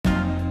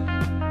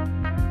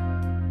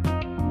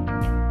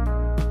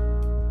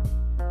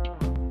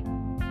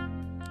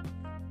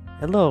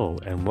Hello,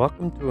 and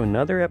welcome to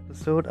another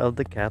episode of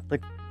the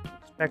Catholic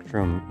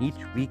Spectrum.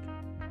 Each week,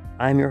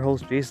 I'm your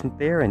host, Jason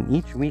Thayer, and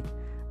each week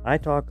I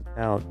talk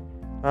about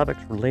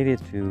topics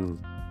related to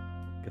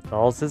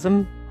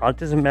Catholicism,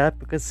 autism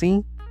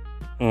advocacy,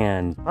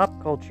 and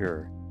pop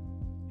culture.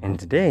 And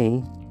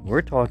today,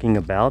 we're talking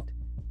about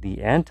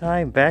the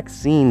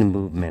anti-vaccine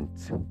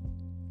movement.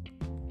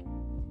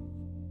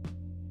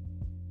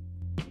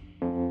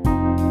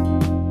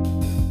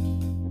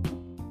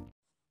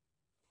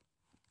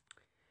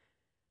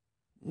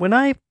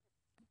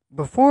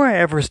 Before I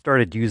ever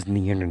started using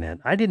the internet,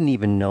 I didn't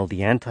even know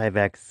the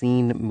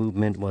anti-vaccine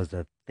movement was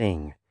a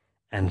thing.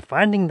 And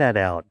finding that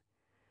out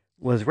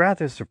was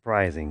rather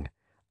surprising.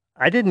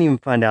 I didn't even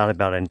find out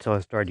about it until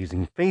I started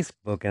using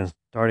Facebook and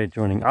started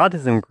joining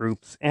autism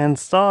groups and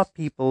saw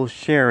people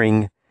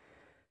sharing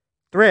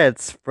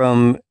threads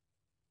from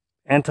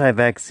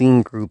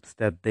anti-vaccine groups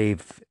that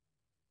they've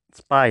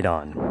spied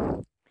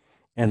on.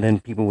 And then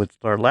people would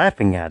start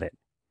laughing at it.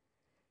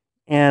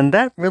 And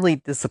that really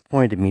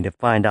disappointed me to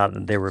find out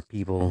that there were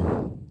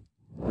people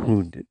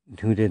who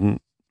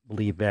didn't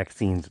believe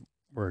vaccines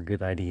were a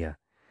good idea.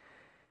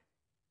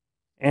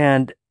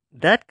 And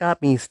that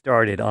got me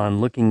started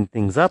on looking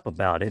things up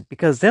about it,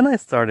 because then I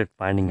started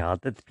finding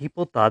out that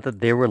people thought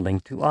that they were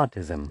linked to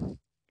autism.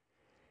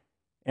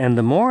 And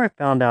the more I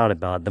found out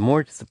about it, the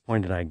more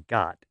disappointed I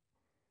got.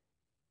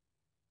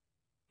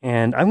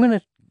 And I'm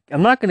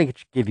not going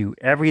to give you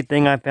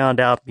everything I found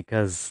out,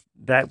 because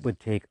that would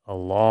take a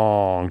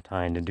long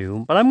time to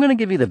do, but I'm going to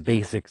give you the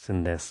basics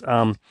in this.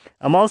 I'm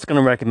also going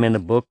to recommend a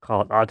book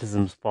called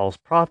Autism's False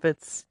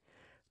Prophets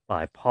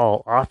by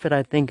Paul Offit,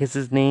 I think is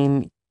his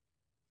name.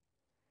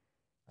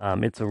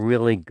 It's a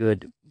really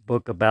good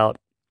book about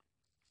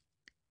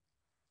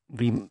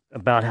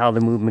how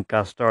the movement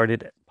got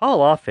started. Paul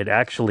Offit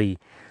actually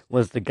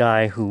was the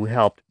guy who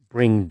helped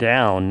bring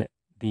down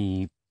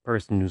the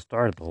person who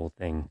started the whole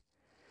thing.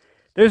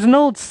 There's an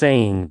old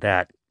saying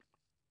that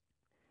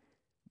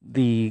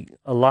a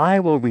lie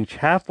will reach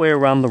halfway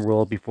around the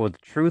world before the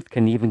truth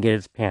can even get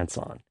its pants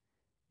on.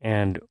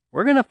 And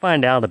we're going to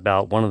find out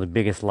about one of the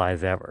biggest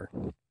lies ever.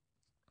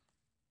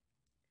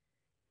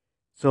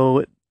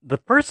 So, the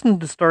person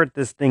to start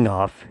this thing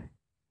off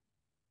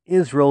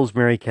is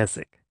Rosemary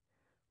Kessick.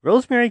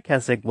 Rosemary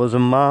Kessick was a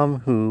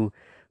mom who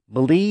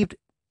believed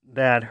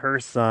that her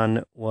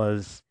son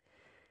was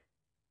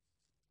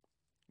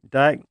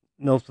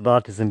diagnosed with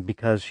autism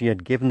because she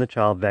had given the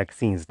child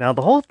vaccines. Now,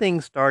 the whole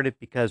thing started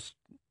because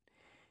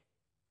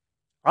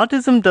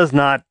autism does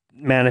not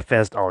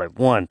manifest all at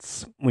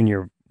once when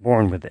you're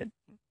born with it.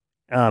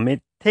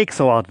 It takes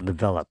a while to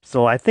develop.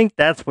 So I think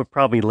that's what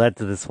probably led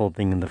to this whole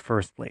thing in the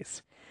first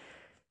place.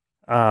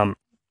 And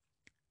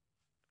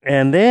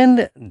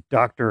then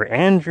Dr.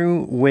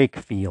 Andrew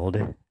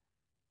Wakefield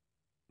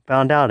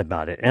found out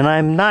about it. And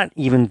I'm not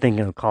even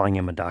thinking of calling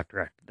him a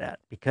doctor after that,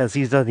 because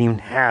he doesn't even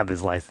have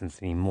his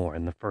license anymore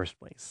in the first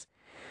place.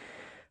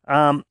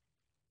 The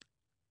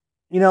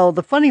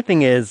funny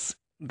thing is,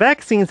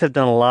 vaccines have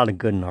done a lot of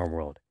good in our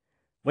world.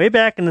 Way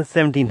back in the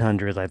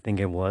 1700s, I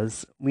think it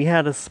was, we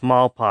had a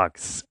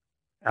smallpox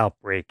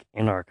outbreak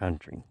in our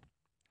country.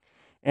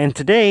 And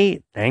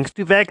today, thanks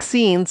to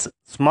vaccines,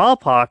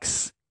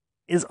 smallpox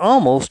is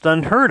almost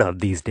unheard of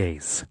these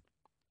days.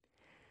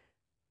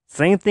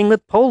 Same thing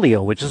with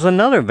polio, which is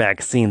another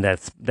vaccine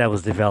that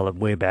was developed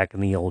way back in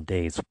the old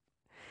days.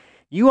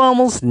 You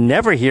almost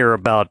never hear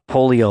about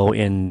polio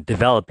in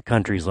developed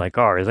countries like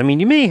ours. I mean,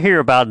 you may hear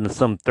about it in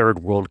some third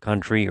world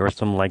country or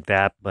something like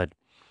that, but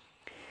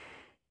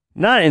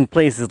not in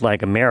places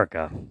like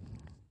America.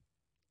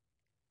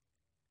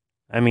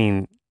 I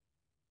mean,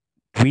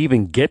 do we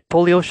even get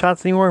polio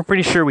shots anymore? I'm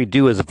pretty sure we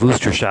do as a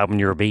booster shot when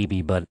you're a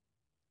baby, but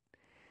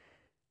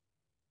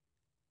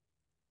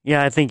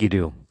yeah, I think you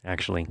do,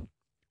 actually.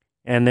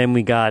 And then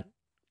we got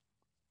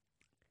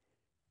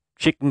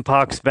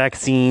chickenpox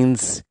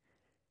vaccines,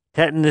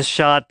 tetanus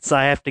shots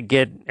I have to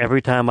get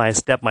every time I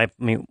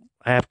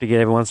have to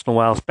get every once in a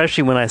while,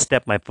 especially when I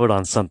step my foot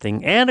on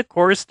something. And of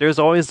course, there's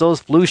always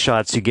those flu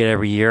shots you get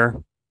every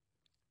year.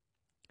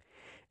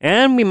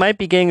 And we might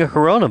be getting a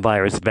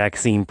coronavirus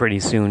vaccine pretty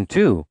soon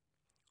too.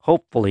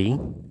 Hopefully.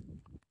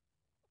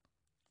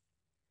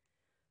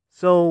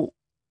 So,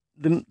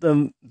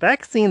 the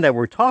vaccine that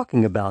we're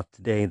talking about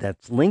today that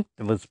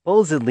was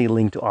supposedly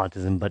linked to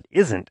autism but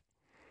isn't,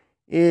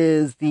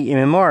 is the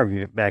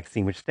MMR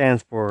vaccine, which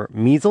stands for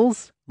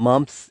measles,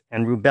 mumps,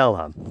 and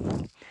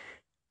rubella.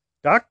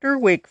 Dr.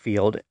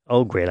 Wakefield,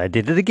 oh great, I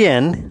did it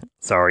again.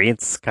 Sorry,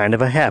 it's kind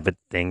of a habit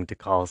thing to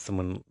call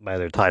someone by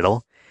their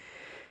title.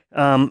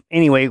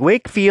 Anyway,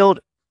 Wakefield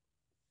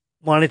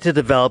wanted to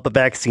develop a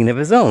vaccine of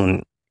his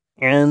own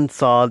and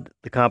saw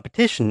the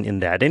competition in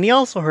that. And he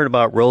also heard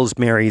about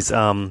Rosemary's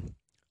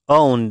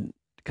own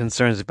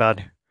concerns about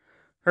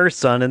her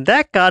son, and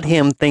that got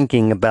him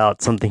thinking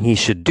about something he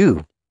should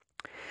do.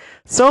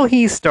 So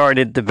he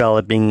started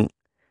developing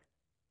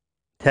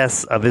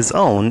tests of his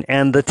own,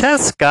 and the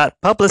tests got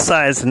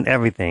publicized and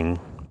everything.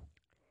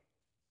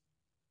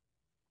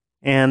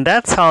 And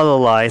that's how the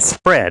lie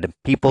spread.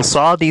 People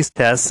saw these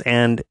tests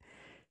and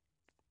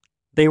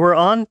They were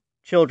on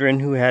children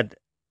who had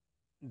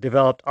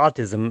developed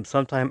autism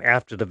sometime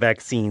after the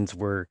vaccines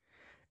were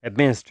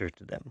administered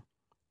to them.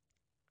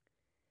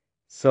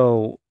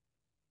 So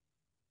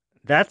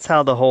that's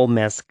how the whole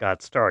mess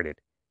got started.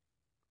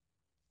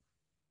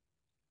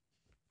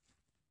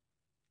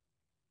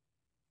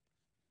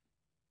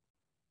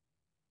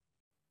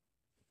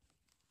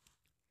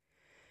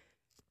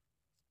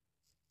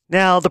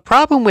 Now, the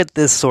problem with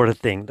this sort of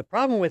thing, the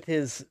problem with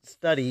his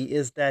study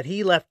is that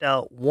he left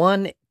out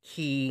one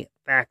key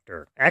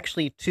factor,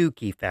 actually two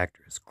key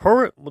factors.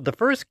 The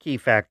first key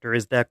factor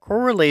is that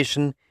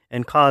correlation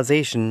and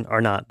causation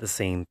are not the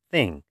same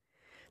thing.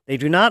 They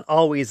do not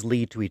always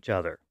lead to each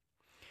other.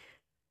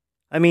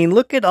 I mean,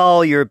 look at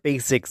all your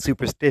basic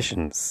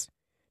superstitions.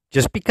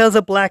 Just because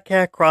a black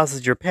cat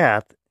crosses your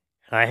path,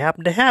 and I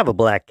happen to have a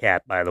black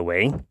cat, by the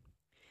way,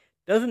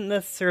 doesn't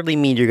necessarily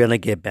mean you're going to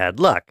get bad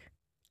luck.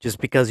 Just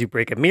because you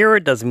break a mirror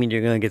doesn't mean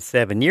you're going to get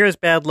 7 years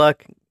bad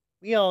luck.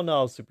 We all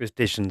know how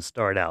superstitions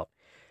start out.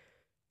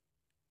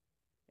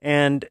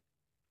 And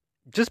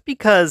just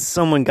because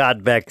someone got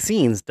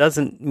vaccines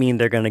doesn't mean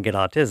they're going to get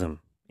autism.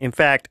 In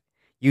fact,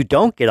 you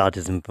don't get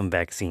autism from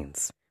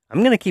vaccines.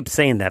 I'm going to keep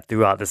saying that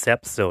throughout this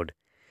episode.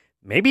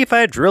 Maybe if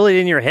I drill it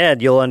in your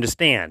head, you'll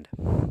understand.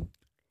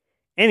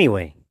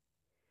 Anyway,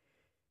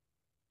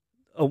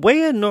 the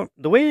way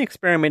an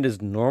experiment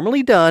is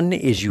normally done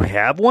is you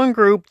have one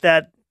group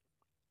that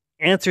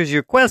answers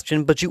your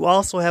question, but you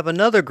also have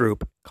another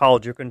group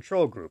called your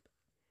control group.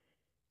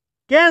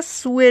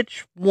 Guess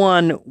which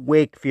one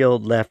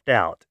Wakefield left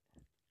out?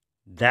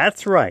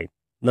 That's right,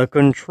 the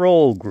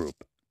control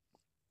group.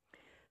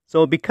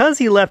 So because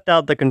he left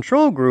out the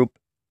control group,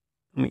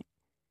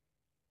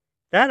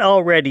 that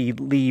already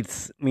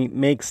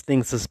makes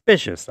things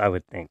suspicious, I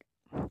would think.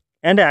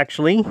 And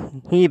actually,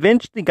 he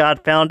eventually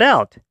got found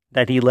out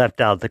that he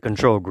left out the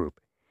control group.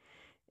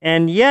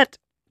 And yet,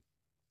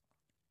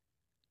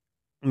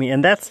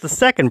 and that's the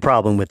second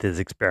problem with his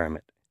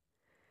experiment.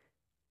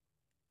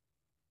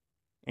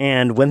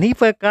 And when he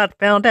got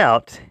found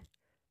out,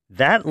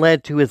 that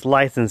led to his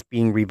license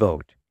being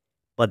revoked.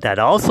 But that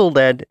also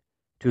led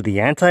to the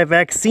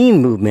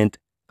anti-vaccine movement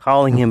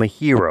calling him a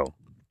hero.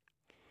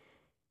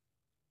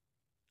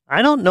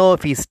 I don't know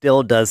if he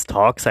still does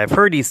talks. I've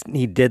heard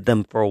he did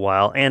them for a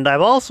while. And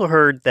I've also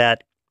heard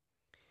that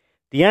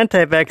the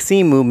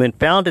anti-vaccine movement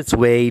found its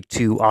way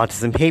to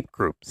autism hate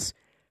groups.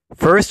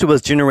 First, it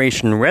was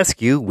Generation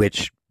Rescue,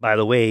 which, by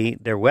the way,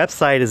 their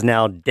website is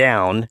now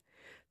down,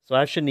 so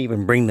I shouldn't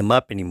even bring them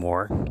up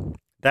anymore.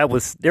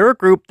 They're a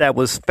group that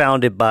was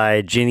founded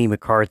by Jenny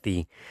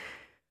McCarthy,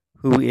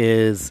 who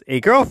is a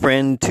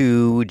girlfriend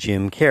to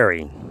Jim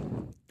Carrey.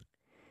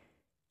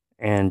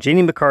 And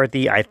Jenny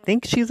McCarthy, I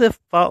think she's a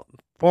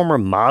former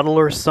model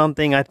or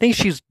something. I think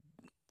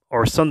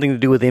or something to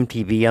do with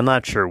MTV. I'm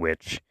not sure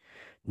which.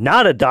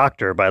 Not a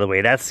doctor, by the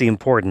way. That's the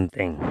important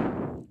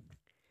thing.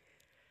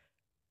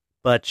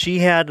 But she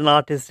had an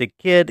autistic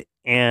kid,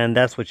 and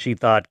that's what she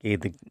thought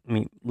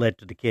led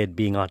to the kid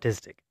being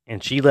autistic.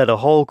 And she led a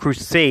whole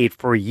crusade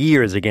for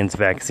years against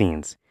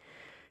vaccines.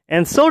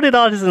 And so did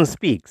Autism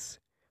Speaks.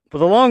 For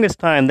the longest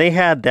time, they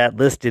had that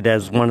listed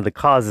as one of the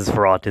causes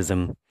for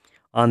autism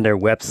on their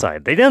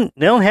website. They don't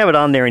have it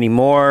on there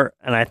anymore,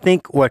 and I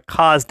think what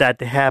caused that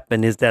to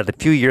happen is that a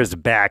few years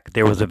back,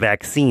 there was a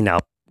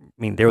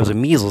there was a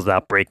measles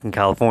outbreak in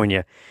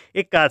California.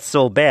 It got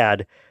so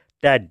bad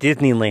that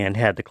Disneyland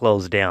had to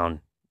close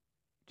down,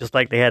 just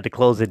like they had to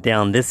close it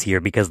down this year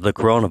because of the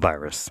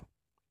coronavirus.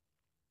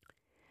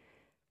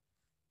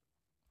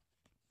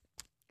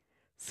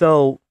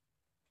 So,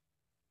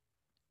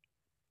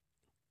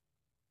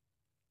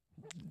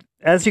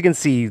 as you can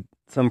see,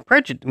 some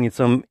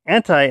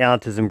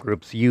anti-autism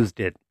groups used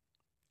it.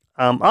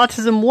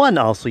 Autism One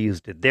also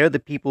used it. They're the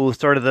people who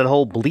started that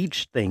whole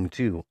bleach thing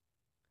too,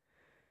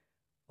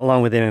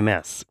 along with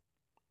MMS.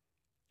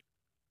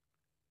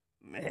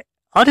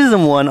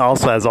 Autism One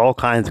also has all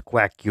kinds of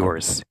quack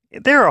cures.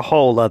 They're a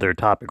whole other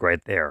topic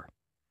right there.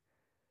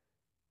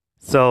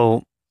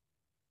 So,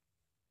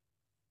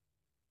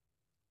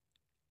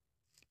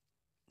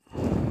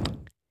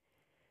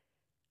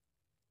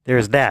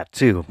 there's that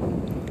too.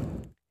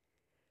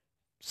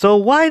 So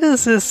why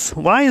is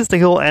the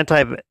whole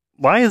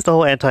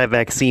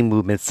anti-vaccine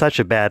movement such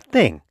a bad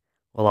thing?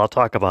 Well, I'll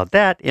talk about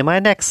that in my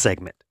next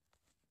segment.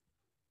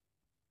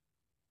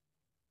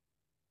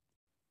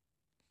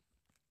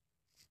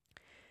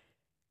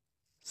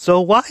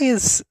 So why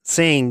is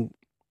saying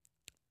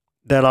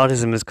that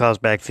autism has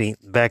caused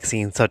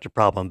vaccine such a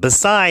problem,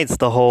 besides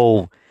the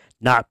whole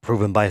not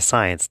proven by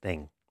science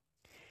thing?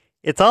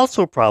 It's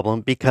also a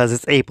problem because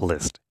it's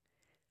ableist.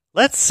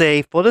 Let's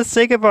say, for the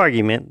sake of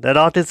argument, that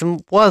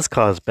autism was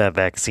caused by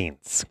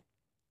vaccines.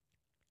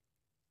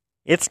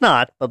 It's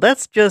not, but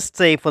let's just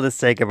say for the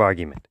sake of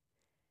argument.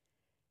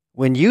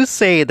 When you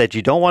say that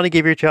you don't want to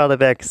give your child a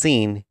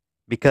vaccine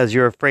because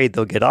you're afraid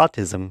they'll get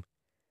autism,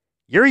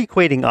 you're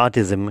equating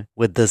autism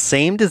with the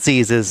same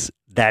diseases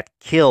that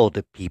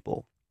killed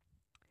people.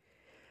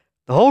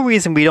 The whole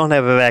reason we don't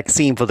have a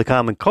vaccine for the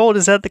common cold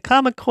is that the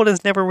common cold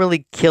has never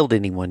really killed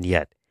anyone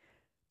yet.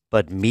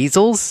 But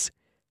measles,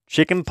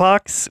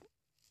 chickenpox,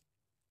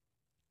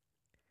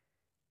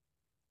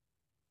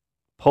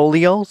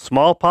 polio,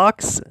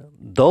 smallpox,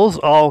 those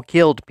all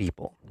killed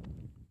people.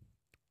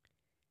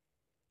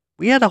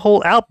 We had a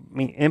whole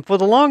outbreak, and for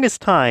the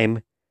longest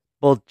time,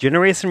 both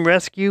Generation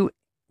Rescue,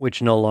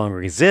 which no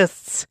longer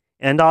exists,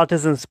 and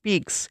Autism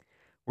Speaks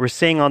were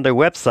saying on their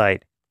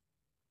website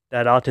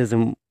that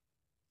autism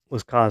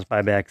was caused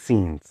by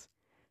vaccines.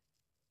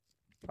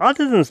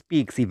 Autism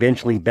Speaks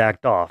eventually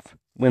backed off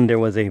when there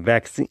was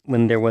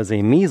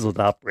a measles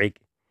outbreak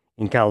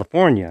in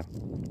California.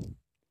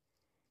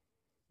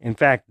 In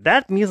fact,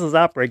 that measles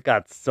outbreak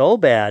got so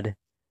bad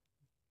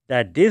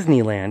that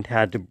Disneyland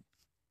had to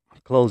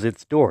close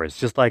its doors,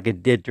 just like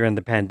it did during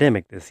the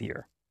pandemic this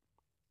year.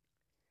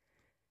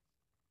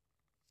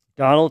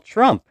 Donald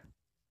Trump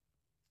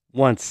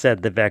once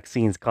said that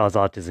vaccines cause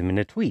autism in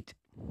a tweet.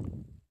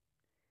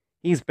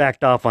 He's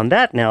backed off on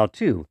that now,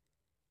 too,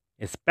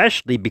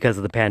 especially because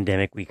of the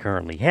pandemic we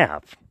currently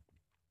have.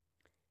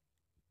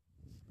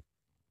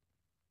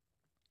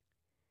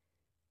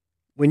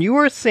 When you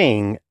are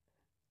saying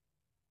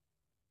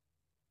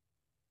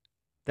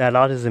that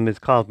autism is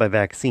caused by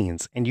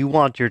vaccines and you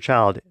want your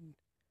child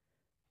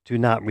to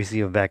not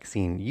receive a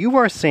vaccine, you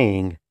are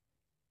saying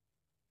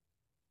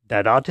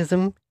that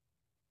autism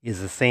is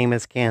the same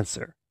as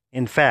cancer.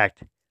 In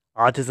fact,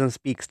 Autism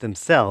Speaks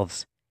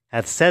themselves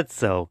have said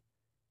so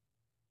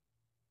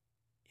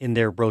in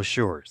their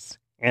brochures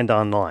and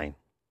online,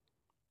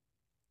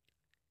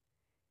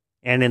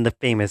 and in the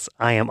famous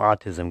I Am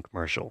Autism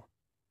commercial.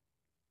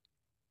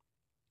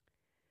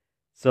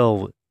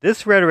 So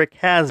this rhetoric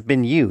has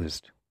been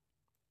used.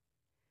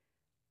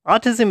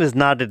 Autism is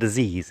not a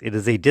disease, it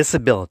is a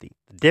disability.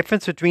 The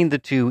difference between the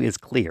two is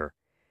clear,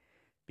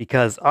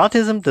 because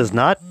autism does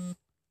not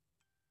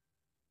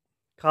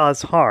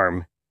cause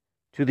harm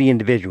to the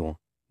individual.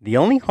 The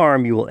only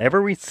harm you will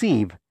ever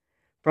receive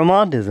from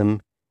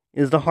autism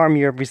is the harm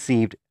you have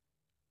received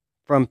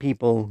from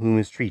people who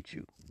mistreat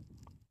you,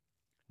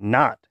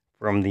 not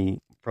from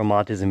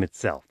autism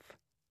itself.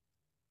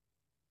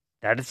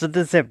 That is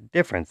the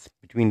difference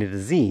between a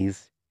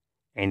disease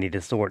and a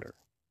disorder.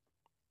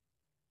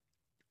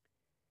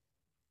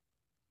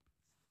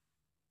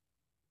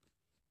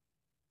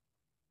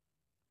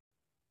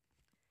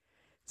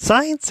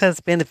 Science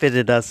has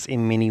benefited us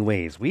in many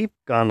ways. We've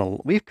come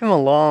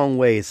a long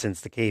way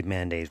since the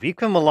caveman days. We've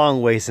come a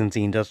long way since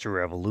the Industrial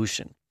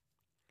Revolution.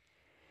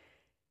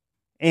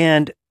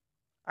 And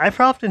I've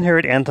often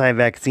heard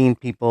anti-vaccine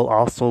people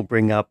also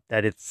bring up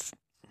that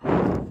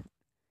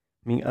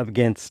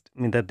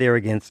that they're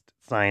against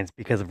science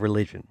because of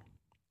religion.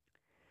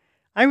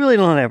 I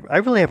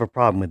really have a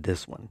problem with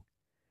this one.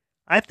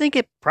 I think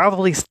it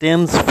probably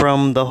stems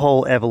from the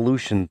whole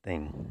evolution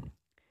thing.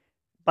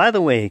 By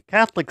the way,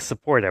 Catholics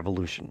support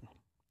evolution.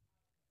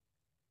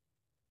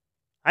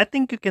 I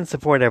think you can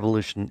support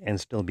evolution and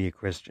still be a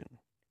Christian.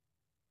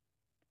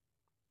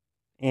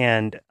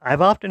 And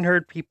I've often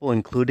heard people,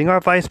 including our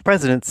vice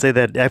president, say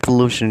that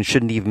evolution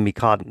shouldn't even be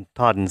taught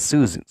in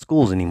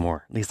schools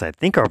anymore. At least I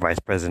think our vice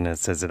president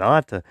says it. I'll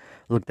have to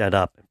look that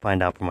up and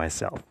find out for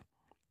myself.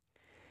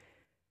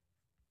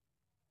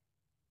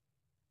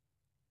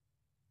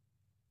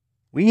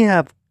 We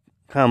have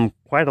come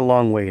quite a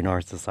long way in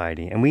our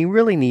society, and we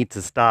really need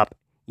to stop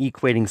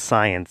equating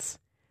science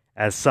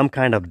as some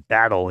kind of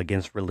battle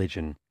against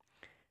religion.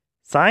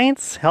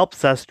 Science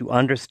helps us to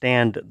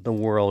understand the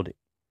world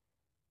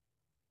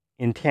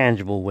in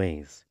tangible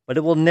ways, but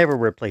it will never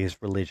replace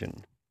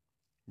religion,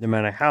 no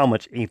matter how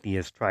much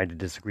atheists try to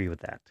disagree with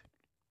that.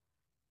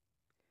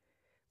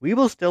 We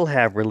will still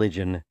have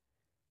religion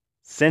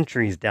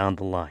centuries down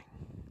the line.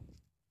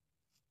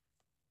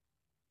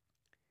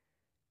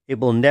 It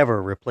will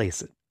never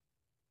replace it.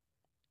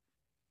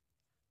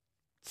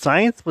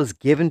 Science was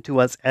given to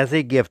us as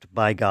a gift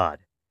by God,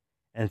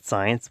 and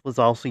science was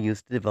also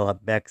used to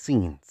develop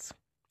vaccines.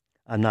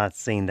 I'm not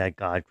saying that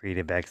God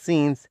created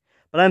vaccines,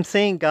 but I'm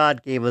saying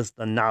God gave us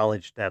the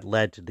knowledge that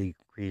led to the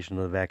creation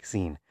of the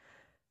vaccine.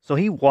 So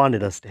he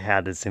wanted us to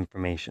have this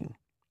information.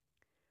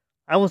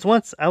 I was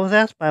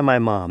asked by my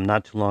mom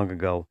not too long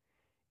ago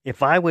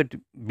if I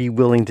would be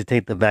willing to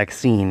take the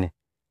vaccine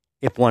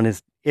if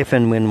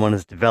and when one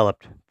is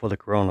developed for the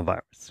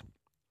coronavirus.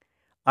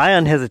 I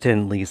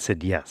unhesitantly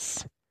said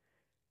yes.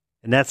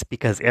 And that's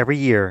because every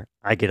year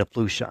I get a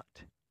flu shot.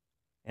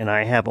 And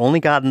I have only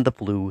gotten the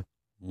flu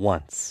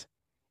once.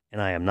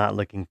 And I am not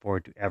looking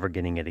forward to ever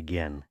getting it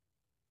again.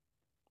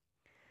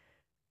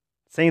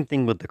 Same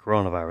thing with the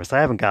coronavirus. I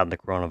haven't gotten the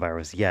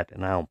coronavirus yet,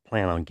 and I don't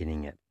plan on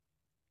getting it.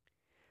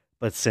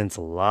 But since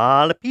a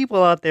lot of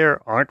people out there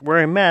aren't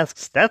wearing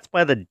masks, that's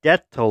why the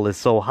death toll is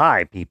so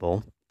high,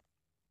 people.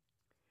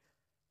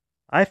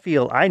 I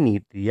feel I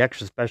need the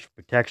extra special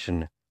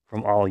protection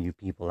from all you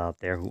people out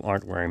there who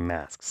aren't wearing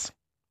masks,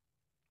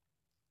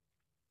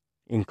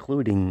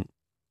 including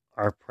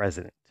our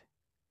president,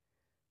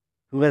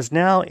 who has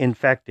now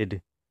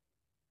infected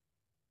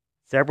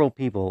several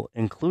people,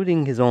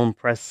 including his own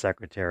press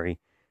secretary,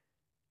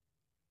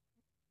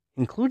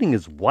 including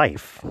his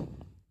wife.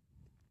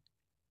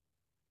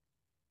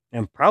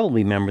 and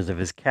probably members of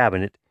his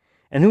cabinet,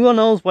 and who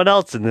knows what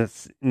else in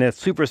that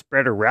super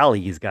spreader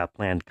rally he's got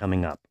planned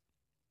coming up.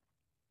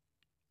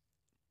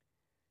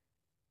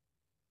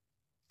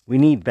 We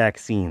need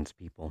vaccines,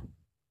 people.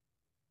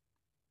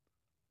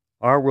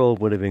 Our world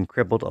would have been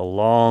crippled a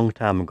long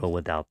time ago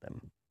without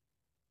them.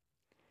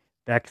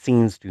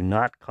 Vaccines do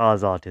not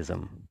cause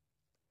autism.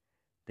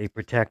 They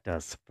protect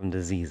us from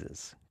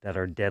diseases that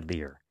are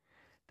deadlier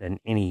than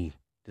any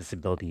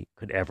disability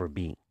could ever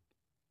be.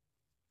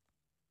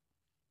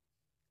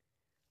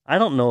 I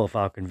don't know if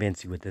I'll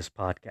convince you with this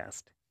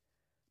podcast,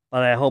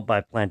 but I hope I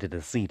planted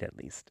a seed at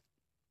least.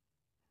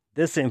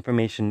 This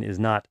information is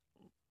not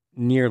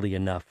nearly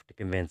enough to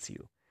convince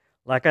you.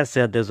 Like I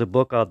said, there's a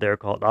book out there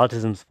called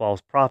Autism's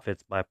False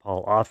Prophets by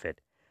Paul Offit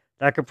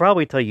that could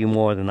probably tell you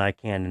more than I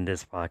can in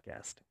this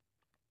podcast.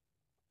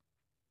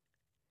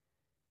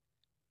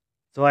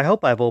 So I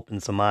hope I've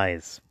opened some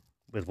eyes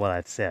with what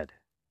I've said.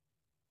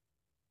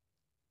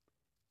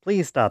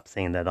 Please stop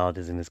saying that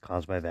autism is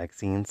caused by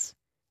vaccines.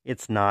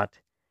 It's not.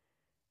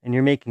 And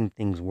you're making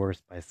things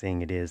worse by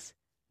saying it is,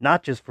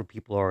 not just for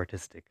people who are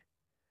autistic,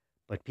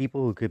 but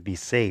people who could be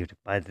saved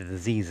by the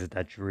diseases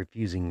that you're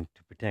refusing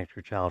to protect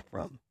your child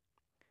from.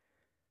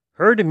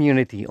 Herd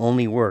immunity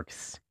only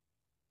works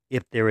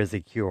if there is a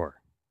cure,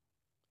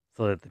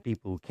 so that the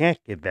people who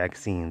can't get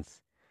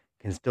vaccines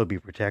can still be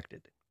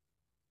protected.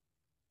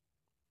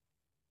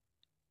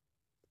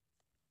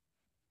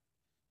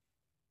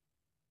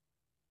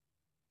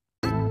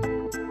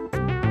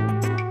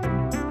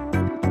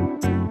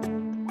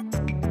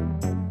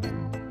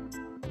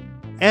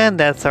 And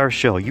that's our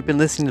show. You've been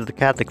listening to The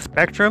Catholic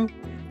Spectrum.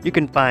 You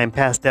can find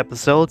past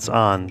episodes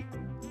on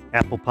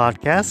Apple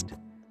Podcast,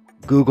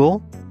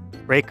 Google,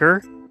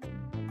 Breaker,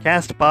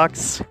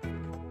 Castbox,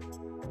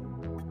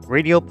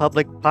 Radio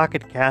Public,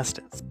 Pocket Cast,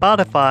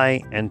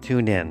 Spotify, and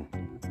TuneIn.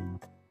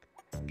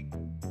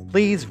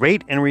 Please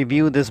rate and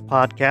review this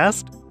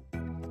podcast.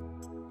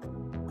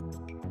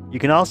 You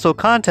can also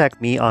contact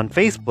me on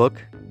Facebook.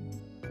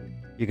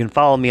 You can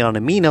follow me on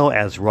Amino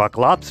as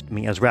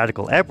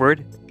Radical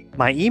Edward.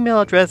 My email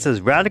address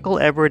is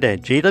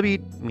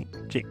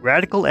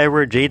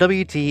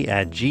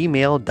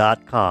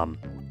radicaledwardjwt@gmail.com.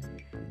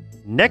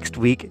 Next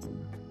week,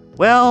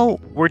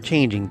 well, we're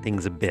changing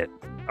things a bit.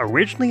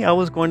 Originally, I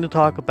was going to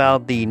talk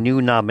about the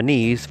new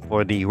nominees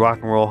for the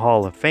Rock and Roll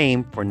Hall of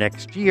Fame for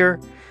next year,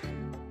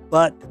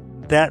 but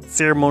that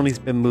ceremony's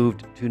been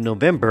moved to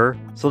November,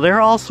 so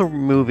they're also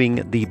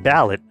moving the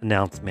ballot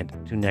announcement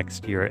to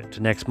next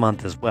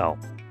month as well.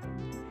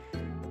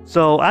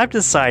 So I've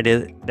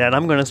decided that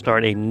I'm going to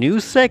start a new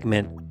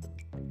segment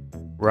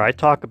where I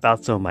talk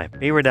about some of my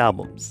favorite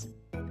albums.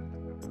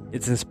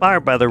 It's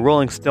inspired by the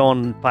Rolling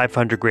Stone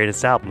 500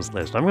 Greatest Albums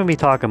list. I'm going to be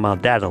talking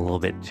about that a little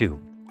bit too.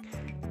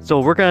 So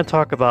we're going to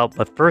talk about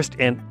the first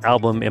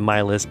album in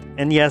my list,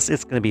 and yes,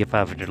 it's going to be a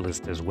 500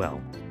 list as well.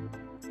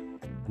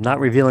 I'm not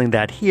revealing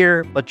that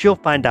here, but you'll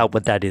find out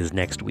what that is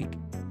next week.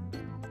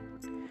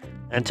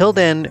 Until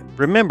then,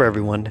 remember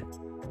everyone,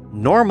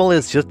 normal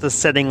is just a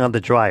setting on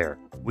the dryer.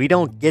 We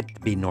don't get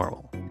to be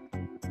normal.